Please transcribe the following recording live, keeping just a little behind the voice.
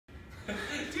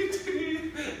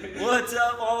What's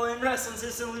up, All In Wrestling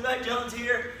System? Levi Jones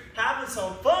here, having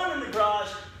some fun in the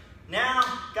garage. Now,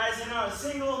 guys, in on a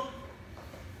single.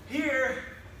 Here,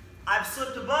 I've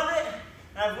slipped above it,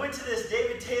 and I've went to this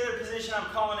David Taylor position, I'm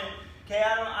calling it. Okay,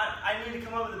 I need to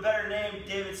come up with a better name.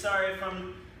 David, sorry if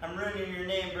I'm ruining your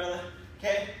name, brother.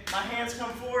 Okay, my hands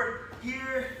come forward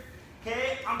here.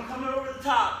 Okay, I'm coming over the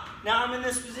top. Now I'm in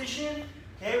this position,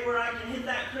 okay, where I can hit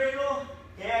that cradle.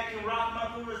 Okay, I can rock them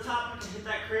up over the top, I can hit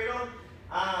that cradle.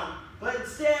 But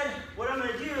instead, what I'm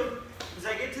gonna do is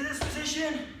I get to this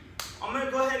position, I'm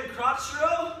gonna go ahead and crotch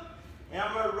throw, and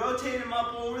I'm gonna rotate them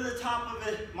up over the top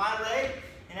of my leg.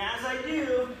 And as I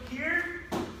do, here,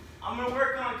 I'm gonna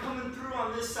work on coming through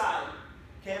on this side.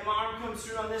 Okay, my arm comes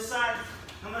through on this side,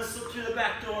 I'm gonna slip through the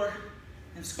back door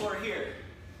and score here.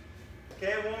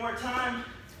 Okay, one more time.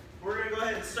 We're gonna go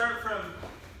ahead and start from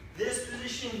this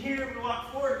position here. We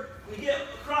walk forward, we get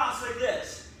across like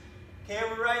this. Okay,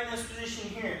 we're right in this position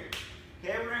here.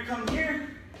 Okay, we're gonna come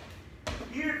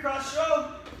here, cross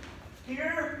throw,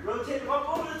 here, rotate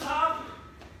up over the top,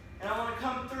 and I wanna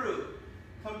come through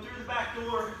the back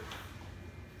door.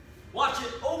 Watch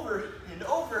it over and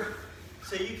over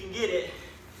so you can get it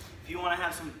if you wanna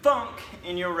have some funk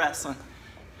in your wrestling.